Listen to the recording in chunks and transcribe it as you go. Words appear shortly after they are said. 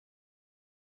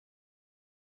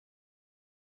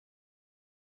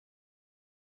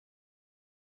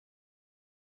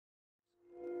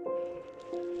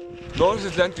North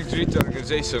Atlantic Treaty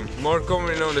Organization, more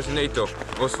commonly known as NATO,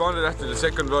 was founded after the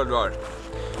Second World War.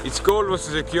 Its goal was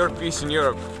to secure peace in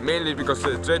Europe, mainly because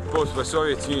of the threat posed by the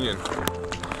Soviet Union.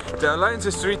 The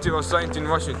alliance's treaty was signed in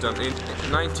Washington in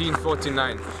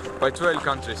 1949 by 12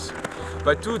 countries.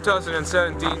 By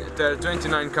 2017, there are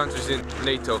 29 countries in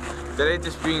NATO, the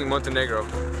latest being Montenegro.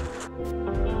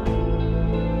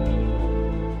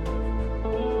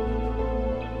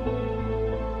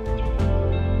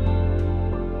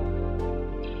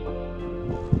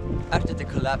 After the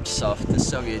collapse of the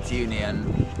Soviet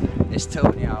Union,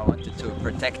 Estonia wanted to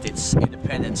protect its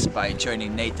independence by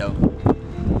joining NATO.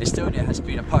 Estonia has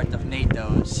been a part of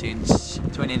NATO since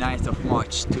 29th of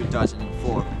March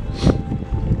 2004.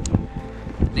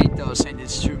 NATO sent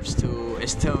its troops to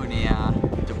Estonia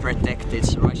to protect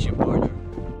its Russian border.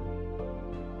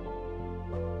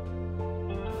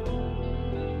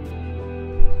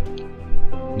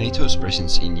 NATO's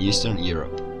presence in Eastern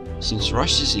Europe. Since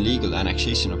Russia's illegal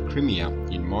annexation of Crimea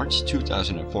in March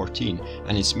 2014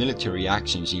 and its military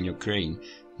actions in Ukraine,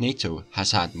 NATO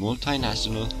has had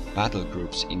multinational battle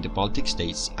groups in the Baltic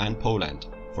states and Poland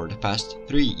for the past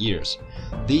 3 years.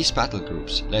 These battle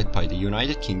groups, led by the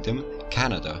United Kingdom,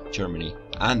 Canada, Germany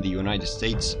and the United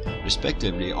States,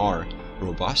 respectively, are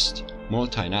robust,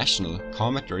 multinational,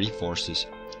 combat-ready forces.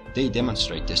 They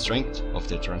demonstrate the strength of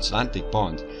the transatlantic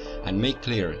bond and make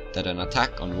clear that an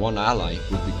attack on one ally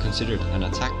would be considered an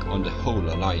attack on the whole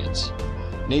alliance.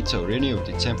 NATO renewed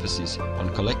its emphasis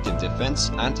on collective defense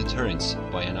and deterrence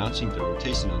by announcing the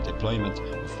rotational deployment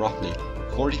of roughly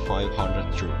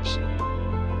 4,500 troops.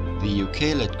 The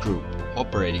UK-led group,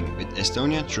 operating with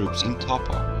Estonian troops in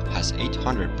Tapa, has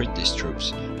 800 British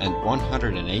troops and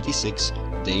 186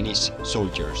 Danish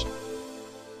soldiers.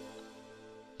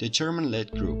 The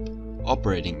German-led group,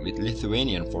 operating with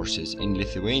Lithuanian forces in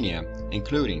Lithuania,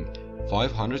 including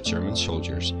 500 German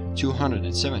soldiers,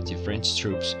 270 French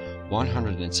troops,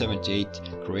 178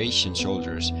 Croatian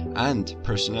soldiers, and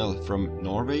personnel from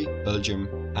Norway, Belgium,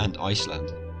 and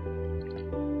Iceland.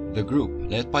 The group,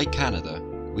 led by Canada,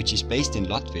 which is based in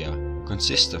Latvia,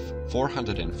 consists of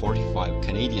 445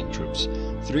 Canadian troops,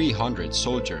 300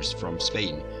 soldiers from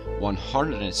Spain,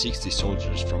 160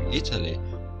 soldiers from Italy,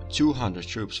 200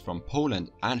 troops from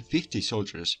Poland and 50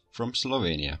 soldiers from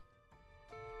Slovenia.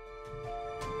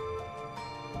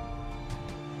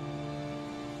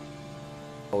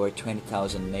 Over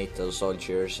 20,000 NATO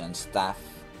soldiers and staff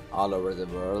all over the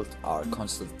world are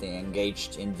constantly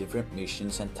engaged in different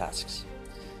missions and tasks.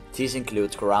 These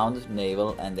include ground,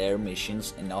 naval and air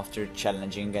missions in often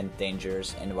challenging and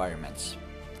dangerous environments.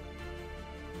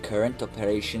 Current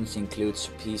operations include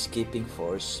peacekeeping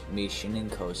force mission in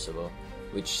Kosovo,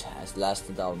 which has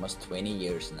lasted almost 20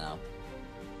 years now.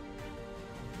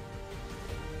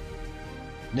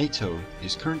 NATO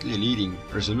is currently leading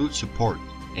Resolute Support,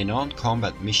 a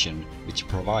non-combat mission which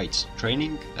provides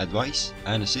training, advice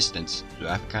and assistance to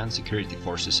Afghan security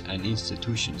forces and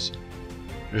institutions.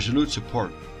 Resolute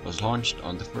Support was launched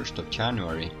on the 1st of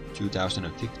January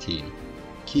 2015.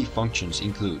 Key functions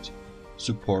include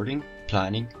supporting,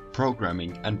 planning,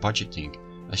 programming and budgeting,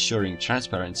 assuring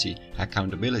transparency,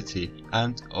 accountability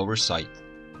and oversight.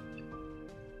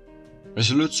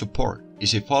 Resolute Support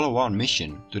is a follow-on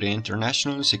mission to the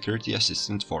International Security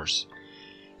Assistance Force.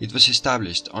 It was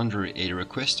established under a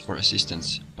request for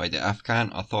assistance by the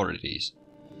Afghan authorities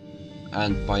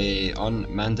and by a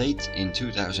mandate in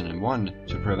 2001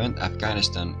 to prevent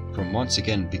Afghanistan from once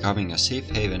again becoming a safe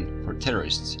haven for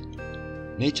terrorists.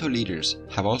 NATO leaders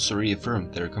have also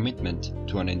reaffirmed their commitment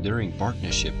to an enduring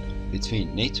partnership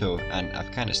between NATO and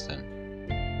Afghanistan.